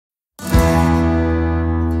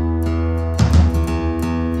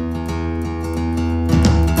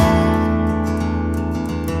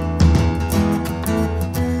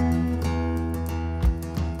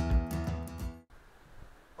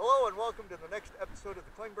next episode of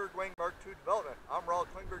the Klingberg Wing Mark II development. I'm Raul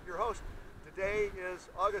Klingberg, your host. Today is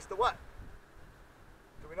August the what?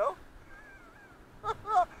 Do we know?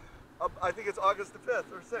 I think it's August the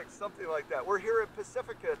 5th or 6th, something like that. We're here at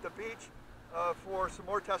Pacifica at the beach for some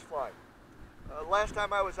more test flying. Last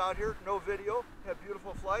time I was out here, no video, had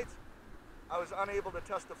beautiful flights. I was unable to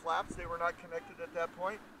test the flaps. They were not connected at that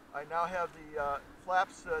point. I now have the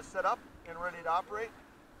flaps set up and ready to operate.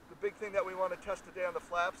 The big thing that we want to test today on the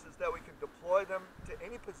flaps is that we can deploy them to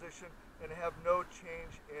any position and have no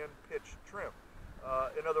change in pitch trim.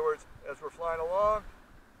 In other words, as we're flying along,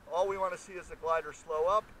 all we want to see is the glider slow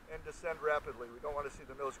up and descend rapidly. We don't want to see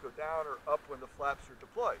the nose go down or up when the flaps are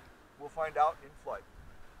deployed. We'll find out in flight.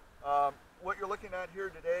 What you're looking at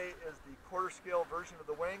here today is the quarter scale version of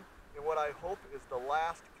the wing in what I hope is the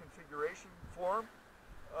last configuration form.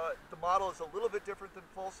 The model is a little bit different than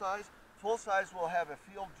full size. Full size will have a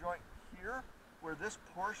field joint here where this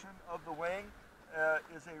portion of the wing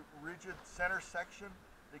is a rigid center section.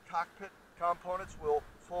 The cockpit components will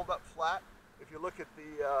fold up flat. If you look at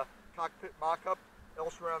the cockpit mock-up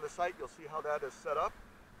elsewhere on the site, you'll see how that is set up.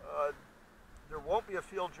 There won't be a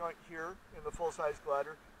field joint here in the full-size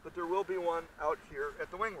glider, but there will be one out here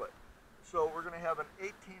at the winglet. So we're going to have an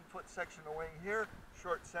 18-foot section of wing here,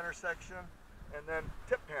 short center section, and then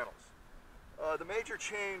tip panels. The major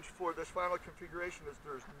change for this final configuration is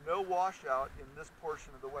there's no washout in this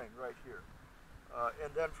portion of the wing right here.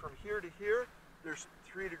 And then from here to here, there's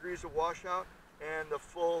 3 degrees of washout and the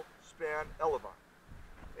full span elevon.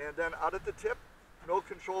 And then out at the tip, no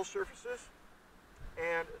control surfaces,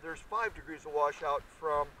 and there's 5 degrees of washout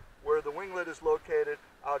from where the winglet is located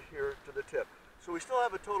out here to the tip. So we still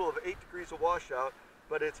have a total of 8 degrees of washout,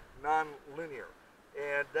 but it's non-linear.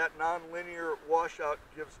 And that non-linear washout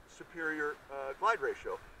gives superior glide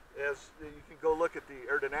ratio. As you can go look at the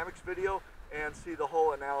aerodynamics video and see the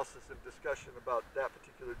whole analysis and discussion about that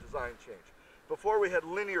particular design change. Before we had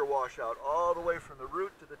linear washout all the way from the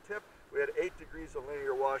root to the tip. We had 8 degrees of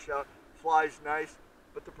linear washout. Flies nice,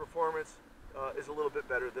 but the performance is a little bit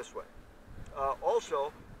better this way.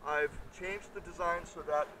 Also, I've changed the design so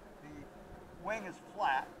that the wing is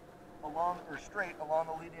flat along or straight along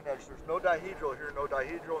the leading edge. There's no dihedral here, no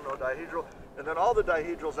dihedral, no dihedral, and then all the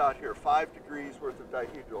dihedrals out here, 5 degrees worth of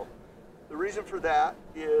dihedral. The reason for that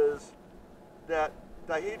is that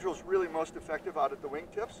dihedral is really most effective out at the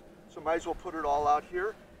wingtips, so might as well put it all out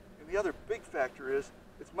here. And the other big factor is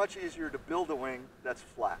it's much easier to build a wing that's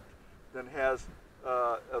flat than has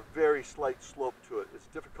a very slight slope to it. It's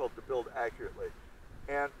difficult to build accurately.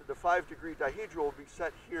 And the 5 degree dihedral will be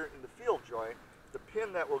set here in the field joint. The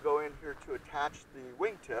pin that will go in here to attach the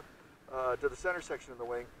wingtip to the center section of the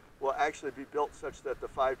wing will actually be built such that the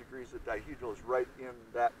 5 degrees of dihedral is right in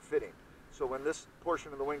that fitting. So when this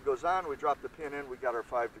portion of the wing goes on, we drop the pin in, we got our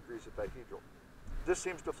 5 degrees of dihedral. This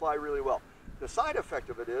seems to fly really well. The side effect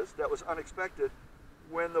of it is, that was unexpected,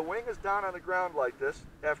 when the wing is down on the ground like this,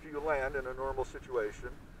 after you land in a normal situation,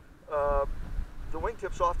 the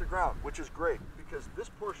wingtip's off the ground, which is great because this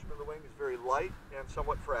portion of the wing is very light and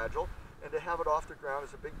somewhat fragile, and to have it off the ground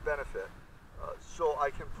is a big benefit. So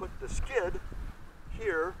I can put the skid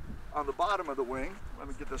here on the bottom of the wing. Let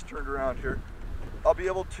me get this turned around here. I'll be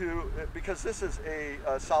able to, because this is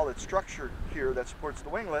a solid structure here that supports the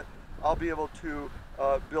winglet, I'll be able to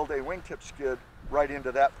build a wingtip skid right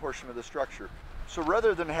into that portion of the structure. So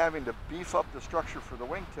rather than having to beef up the structure for the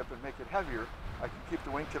wingtip and make it heavier, I can keep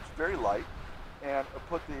the wingtips very light and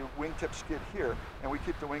put the wingtip skid here, and we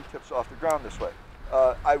keep the wingtips off the ground this way.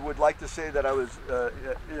 I would like to say that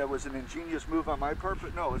it was an ingenious move on my part,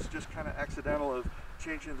 but no, it's just kind of accidental of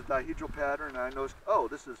changing the dihedral pattern, and I noticed, oh,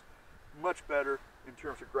 this is much better in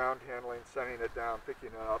terms of ground handling, setting it down, picking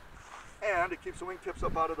it up, and it keeps the wingtips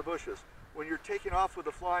up out of the bushes. When you're taking off with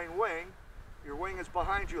a flying wing, your wing is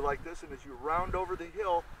behind you like this, and as you round over the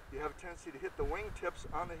hill, you have a tendency to hit the wingtips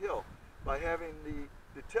on the hill. By having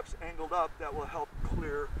the tips angled up, that will help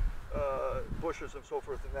clear bushes and so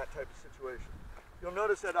forth in that type of situation. You'll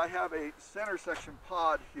notice that I have a center section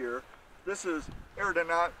pod here. This is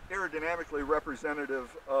aerodynamically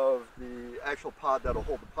representative of the actual pod that'll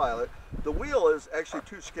hold the pilot. The wheel is actually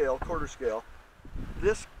 2 scale, quarter scale.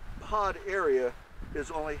 This pod area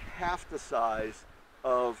is only half the size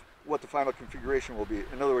of what the final configuration will be.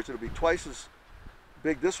 In other words, it'll be twice as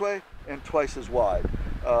big this way and twice as wide.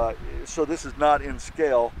 So this is not in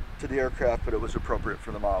scale to the aircraft, but it was appropriate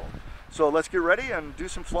for the model. So let's get ready and do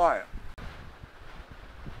some flying.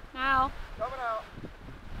 Now. Coming out.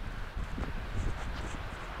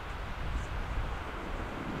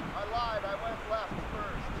 I lied, I went left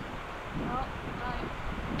first. Oh,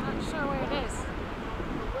 I'm not sure where it is.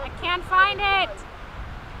 I can't find it.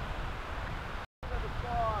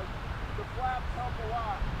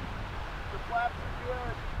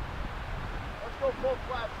 go full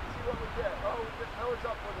flaps.